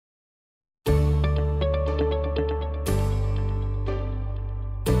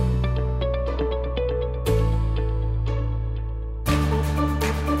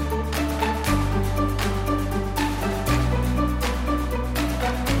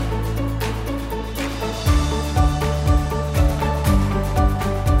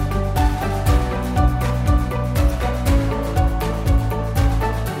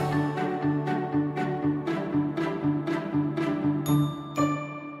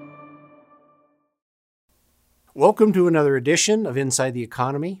Welcome to another edition of Inside the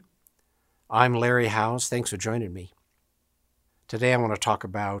Economy. I'm Larry Howes. Thanks for joining me. Today I want to talk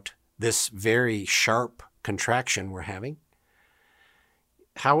about this very sharp contraction we're having,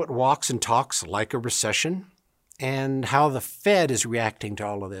 how it walks and talks like a recession, and how the Fed is reacting to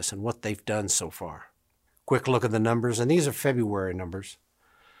all of this and what they've done so far. Quick look at the numbers, and these are February numbers.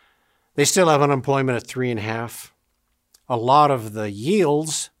 They still have unemployment at 3.5%. A lot of the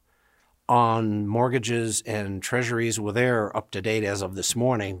yields on mortgages and treasuries, well, they're up to date as of this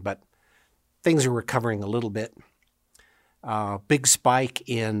morning, but things are recovering a little bit. Big spike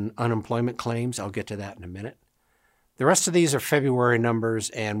in unemployment claims. I'll get to that in a minute. The rest of these are February numbers,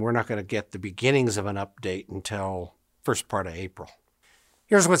 and we're not going to get the beginnings of an update until first part of April.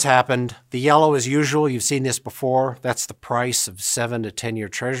 Here's what's happened. The yellow, as usual, you've seen this before. That's the price of 7 to 10-year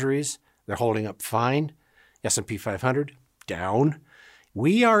treasuries. They're holding up fine. S&P 500, down.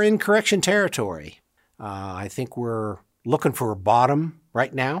 We are in correction territory. I think we're looking for a bottom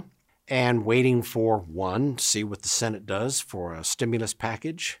right now and waiting for one, see what the Senate does for a stimulus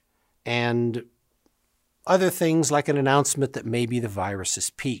package, and other things like an announcement that maybe the virus has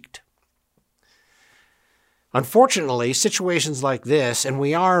peaked. Unfortunately, situations like this, and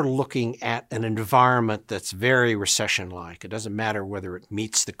we are looking at an environment that's very recession-like. It doesn't matter whether it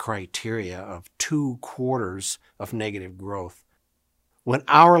meets the criteria of 2 quarters of negative growth. When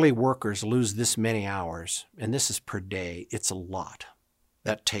hourly workers lose this many hours, and this is per day, it's a lot.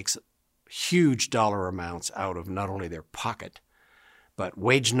 That takes huge dollar amounts out of not only their pocket, but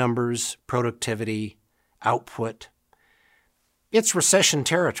wage numbers, productivity, output. It's recession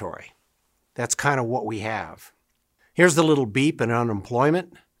territory. That's kind of what we have. Here's the little beep in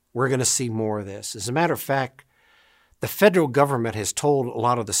unemployment. We're going to see more of this. As a matter of fact, the federal government has told a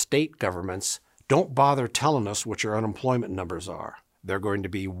lot of the state governments, don't bother telling us what your unemployment numbers are. They're going to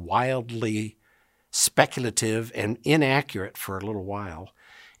be wildly speculative and inaccurate for a little while,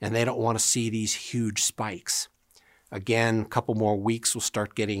 and they don't want to see these huge spikes. Again, a couple more weeks, we'll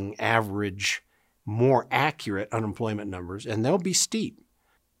start getting average, more accurate unemployment numbers, and they'll be steep.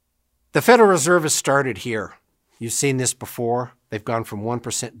 The Federal Reserve has started here. You've seen this before. They've gone from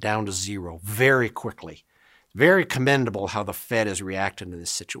 1% down to 0 very quickly. Very commendable how the Fed has reacted to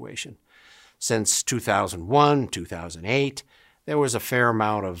this situation. Since 2001, 2008, there was a fair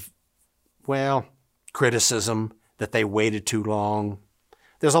amount of, criticism that they waited too long.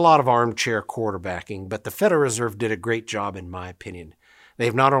 There's a lot of armchair quarterbacking, but the Federal Reserve did a great job, in my opinion.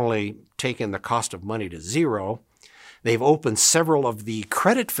 They've not only taken the cost of money to 0, they've opened several of the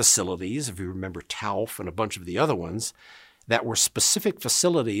credit facilities, if you remember TALF and a bunch of the other ones, that were specific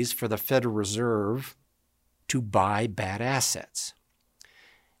facilities for the Federal Reserve to buy bad assets.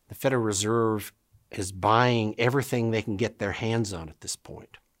 The Federal Reserve is buying everything they can get their hands on at this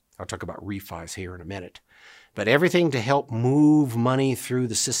point. I'll talk about refis here in a minute. But everything to help move money through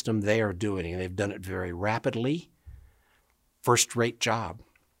the system they are doing, and they've done it very rapidly. First-rate job.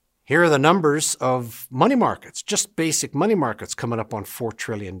 Here are the numbers of money markets, just basic money markets coming up on $4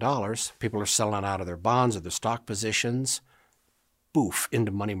 trillion. People are selling out of their bonds or their stock positions. Boof,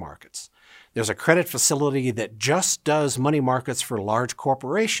 into money markets. There's a credit facility that just does money markets for large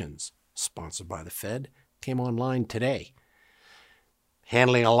corporations, sponsored by the Fed, came online today.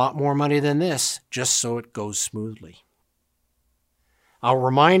 Handling a lot more money than this, just so it goes smoothly. I'll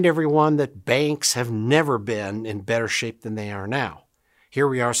remind everyone that banks have never been in better shape than they are now. Here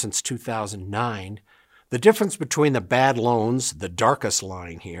we are since 2009. The difference between the bad loans, the darkest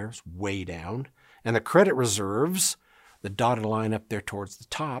line here, is way down, and the credit reserves, the dotted line up there towards the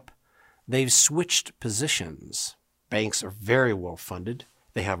top, they've switched positions. Banks are very well funded.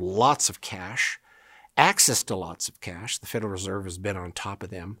 They have lots of cash, access to lots of cash. The Federal Reserve has been on top of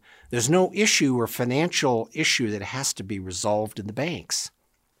them. There's no issue or financial issue that has to be resolved in the banks.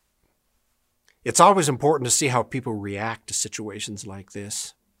 It's always important to see how people react to situations like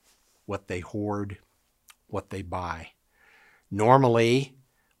this, what they hoard, what they buy. Normally,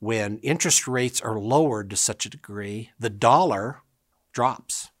 when interest rates are lowered to such a degree, the dollar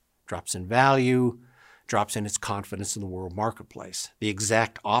drops in value, drops in its confidence in the world marketplace. The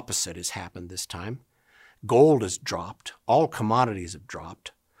exact opposite has happened this time. Gold has dropped. All commodities have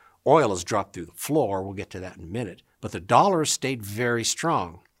dropped. Oil has dropped through the floor. We'll get to that in a minute. But the dollar has stayed very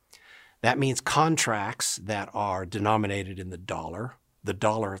strong. That means contracts that are denominated in the dollar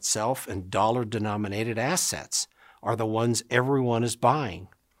itself, and dollar-denominated assets are the ones everyone is buying.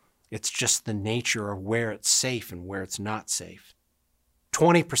 It's just the nature of where it's safe and where it's not safe.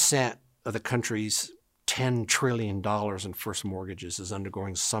 20% of the country's $10 trillion in first mortgages is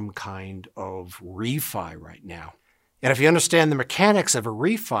undergoing some kind of refi right now. And if you understand the mechanics of a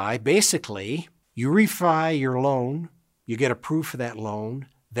refi, basically, You refi your loan, you get approved for that loan,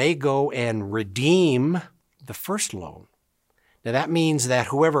 they go and redeem the first loan. Now that means that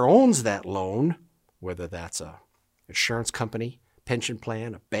whoever owns that loan, whether that's an insurance company, pension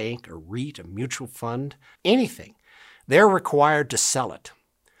plan, a bank, a REIT, a mutual fund, anything, they're required to sell it.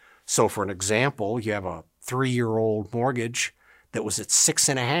 So for an example, you have a 3-year-old mortgage that was at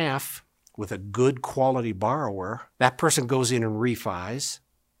 6.5 with a good quality borrower. That person goes in and refis.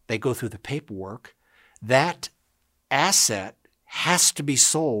 They go through the paperwork. That asset has to be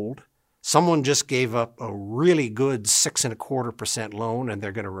sold. Someone just gave up a really good 6.25% loan and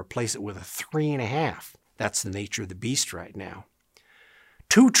they're going to replace it with a 3.5. That's the nature of the beast right now.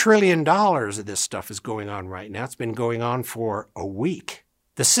 $2 trillion of this stuff is going on right now. It's been going on for a week.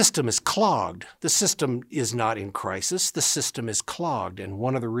 The system is clogged. The system is not in crisis. The system is clogged. And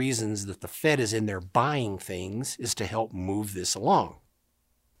one of the reasons that the Fed is in there buying things is to help move this along.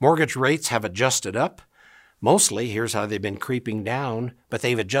 Mortgage rates have adjusted up. Mostly, here's how they've been creeping down, but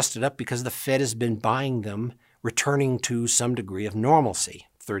they've adjusted up because the Fed has been buying them, returning to some degree of normalcy.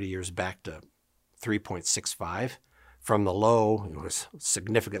 30 years back to 3.65. From the low, it was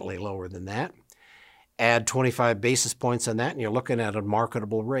significantly lower than that. Add 25 basis points on that, and you're looking at a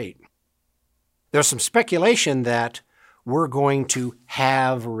marketable rate. There's some speculation that we're going to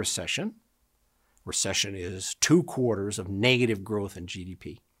have a recession. Recession is 2 quarters of negative growth in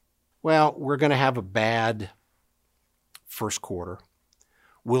GDP. Well, we're going to have a bad first quarter.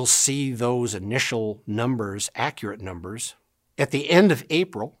 We'll see those initial numbers, accurate numbers, at the end of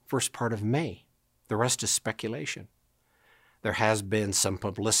April, first part of May. The rest is speculation. There has been some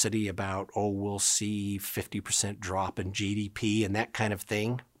publicity about, we'll see 50% drop in GDP and that kind of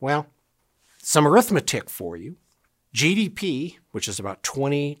thing. Well, some arithmetic for you. GDP, which is about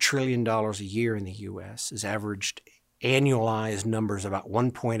 $20 trillion a year in the U.S., has averaged annualized numbers about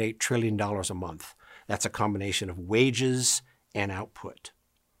 $1.8 trillion a month. That's a combination of wages and output.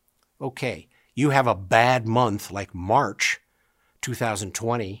 Okay, you have a bad month like March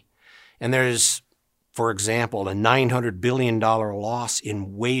 2020, and there's, for example, a $900 billion loss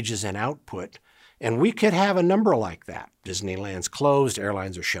in wages and output, and we could have a number like that. Disneyland's closed,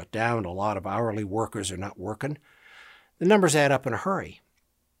 airlines are shut down, a lot of hourly workers are not working. The numbers add up in a hurry.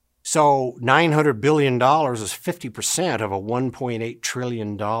 So $900 billion is 50% of a $1.8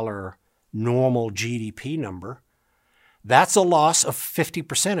 trillion normal GDP number. That's a loss of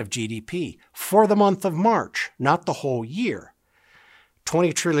 50% of GDP for the month of March, not the whole year.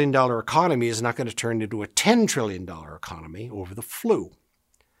 $20 trillion economy is not going to turn into a $10 trillion economy over the flu.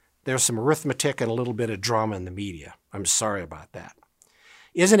 There's some arithmetic and a little bit of drama in the media. I'm sorry about that.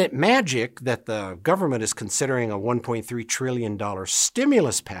 Isn't it magic that the government is considering a $1.3 trillion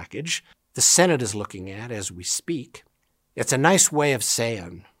stimulus package the Senate is looking at as we speak? It's a nice way of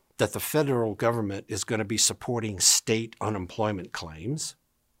saying that the federal government is going to be supporting state unemployment claims,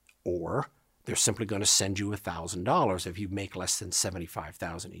 or they're simply going to send you $1,000 if you make less than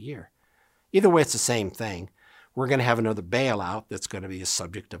 $75,000 a year. Either way, it's the same thing. We're going to have another bailout that's going to be a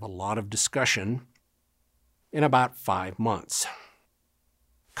subject of a lot of discussion in about 5 months.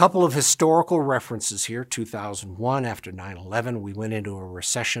 Couple of historical references here. 2001, after 9/11, we went into a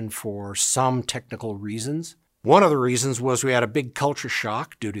recession for some technical reasons. One of the reasons was we had a big culture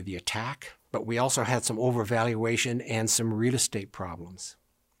shock due to the attack, but we also had some overvaluation and some real estate problems.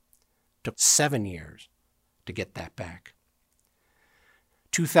 Took 7 years to get that back.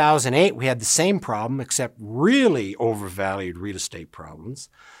 2008, we had the same problem, except really overvalued real estate problems.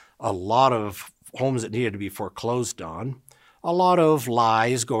 A lot of homes that needed to be foreclosed on. A lot of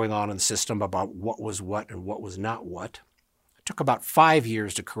lies going on in the system about what was what and what was not what. It took about 5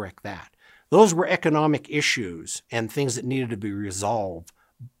 years to correct that. Those were economic issues and things that needed to be resolved,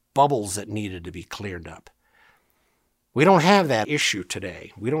 bubbles that needed to be cleared up. We don't have that issue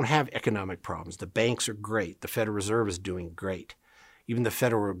today. We don't have economic problems. The banks are great. The Federal Reserve is doing great. Even the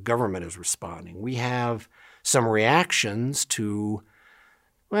federal government is responding. We have some reactions to,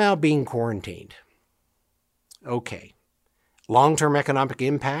 being quarantined. Okay. Long-term economic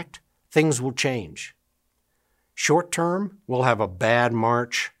impact, things will change. Short-term, we'll have a bad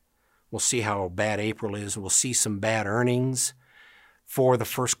March. We'll see how bad April is. We'll see some bad earnings for the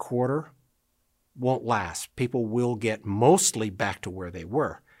first quarter. Won't last. People will get mostly back to where they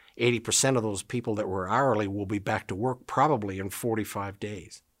were. 80% of those people that were hourly will be back to work probably in 45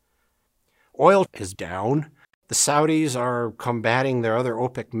 days. Oil is down. The Saudis are combating their other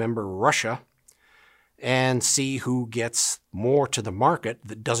OPEC member, Russia, and see who gets more to the market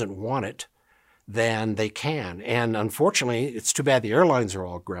that doesn't want it than they can. And unfortunately, it's too bad the airlines are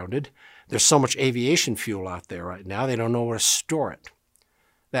all grounded. There's so much aviation fuel out there right now, they don't know where to store it.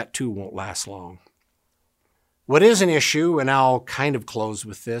 That too won't last long. What is an issue, and I'll kind of close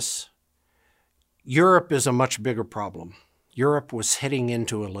with this, Europe is a much bigger problem. Europe was heading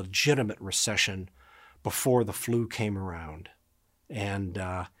into a legitimate recession before the flu came around, and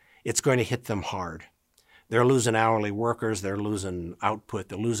it's going to hit them hard. They're losing hourly workers, they're losing output,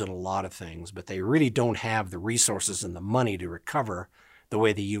 they're losing a lot of things, but they really don't have the resources and the money to recover the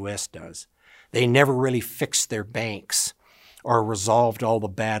way the U.S. does. They never really fixed their banks or resolved all the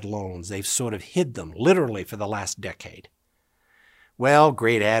bad loans. They've sort of hid them, literally, for the last decade. Well,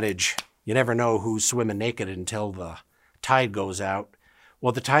 great adage, you never know who's swimming naked until the tide goes out.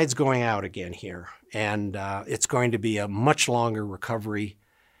 Well, the tide's going out again here, and it's going to be a much longer recovery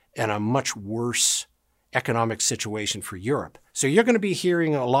and a much worse economic situation for Europe. So you're going to be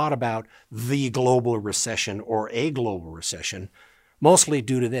hearing a lot about the global recession or a global recession, mostly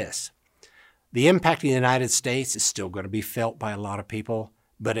due to this. The impact in the United States is still going to be felt by a lot of people,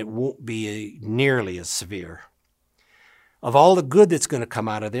 but it won't be nearly as severe. Of all the good that's going to come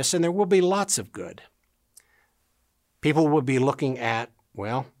out of this, and there will be lots of good, people will be looking at,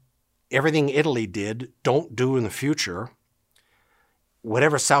 well, everything Italy did, don't do in the future.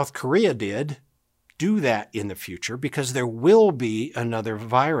 Whatever South Korea did, do that in the future, because there will be another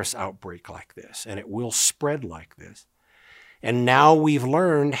virus outbreak like this, and it will spread like this. And now we've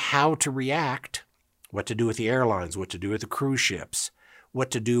learned how to react, what to do with the airlines, what to do with the cruise ships, what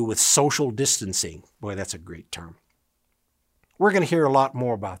to do with social distancing. Boy, that's a great term. We're going to hear a lot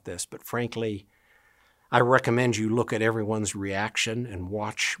more about this, but frankly, I recommend you look at everyone's reaction and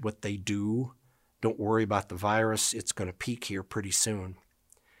watch what they do. Don't worry about the virus. It's going to peak here pretty soon.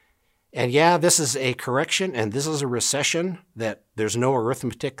 And yeah, this is a correction, and this is a recession that there's no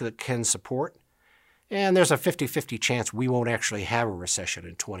arithmetic that can support. And there's a 50-50 chance we won't actually have a recession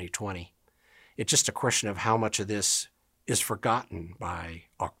in 2020. It's just a question of how much of this is forgotten by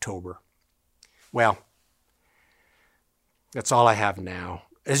October. Well, that's all I have now.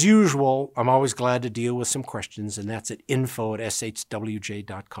 As usual, I'm always glad to deal with some questions, and that's at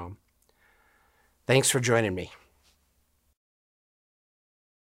info@shwj.com. Thanks for joining me.